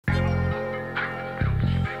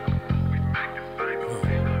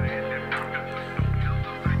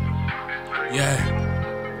Yeah.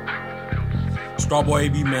 Starboy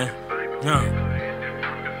Ab, man. Yeah.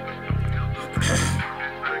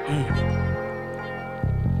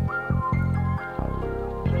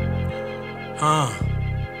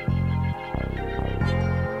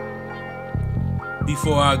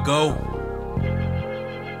 Before I go,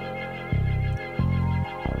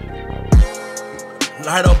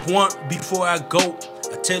 light up one before I go.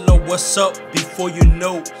 I tell her what's up before you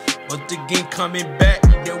know. But the game coming back,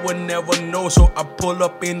 they will never know. So I pull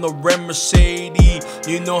up in the red Mercedes.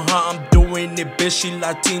 You know how I'm doing it, bitch. She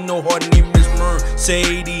Latino, her name is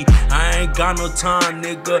Mercedes. I ain't got no time,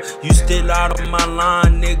 nigga. You still out of my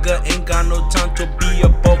line, nigga. Ain't got no time to be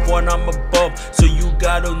above what I'm above. So you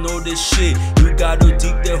gotta know this shit. You gotta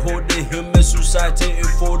dig the hole, the human society and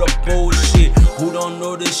for the bullshit. Who don't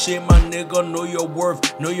know this shit, my nigga? Know your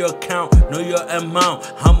worth, know your count, know your amount.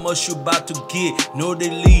 How much you about to get, know the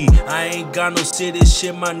lead. I ain't got no city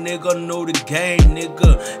shit, my nigga. Know the game,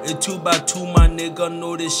 nigga. It's 2 by 2, my nigga.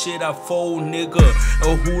 Know this shit, I fold, nigga.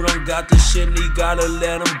 Oh, who don't got the shit, you gotta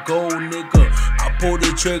let him go, nigga. I pull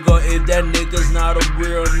the trigger if that nigga's not a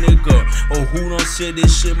real nigga. Oh, who don't say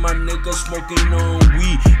this shit, my nigga? Smoking on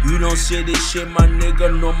weed. You don't say this shit, my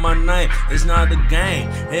nigga. Know my name, it's not a game.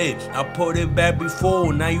 Hey, I put it back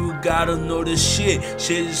before, now you gotta know this shit.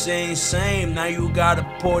 Shit is ain't same, now you gotta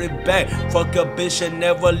put it back. Fuck a bitch and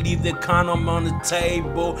never leave the condom on the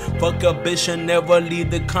table. Fuck a bitch and never leave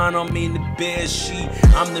the condom in the bed sheet.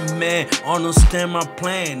 I'm the man, understand my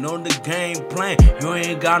plan, know the game plan. You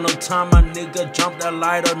ain't got no time, my nigga. Jump that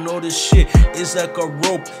lighter, know this shit. It's like a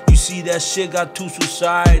rope. You see that shit got to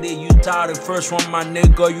society. You tired the first one, my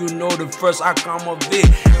nigga. You know the first I come of it.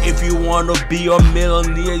 If you wanna be a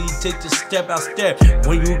millionaire, you take the step by step.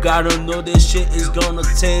 When you gotta know this shit is gonna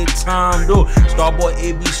take time, though. Starboy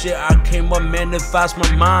Ab shit, I came up manifest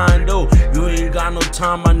my mind, though. You ain't got no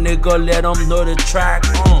time, my nigga. Let them know the track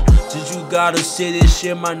on. Since you gotta say this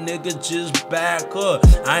shit, my nigga, just back up.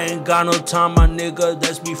 I ain't got no time, my nigga.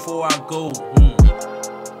 That's before I go.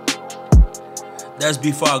 That's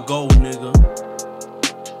before I go, nigga.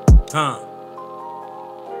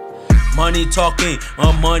 Money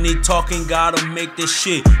talking, gotta make this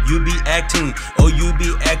shit. You be acting, you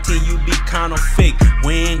be acting, you be kinda fake.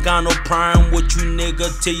 We ain't got no prime with you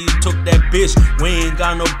niggas till you took that bitch. We ain't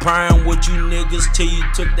got no prime with you niggas till you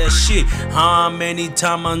took that shit. How many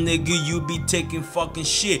times, my nigga, you be taking fucking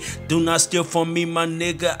shit? Do not steal from me, my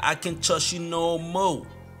nigga, I can trust you no more.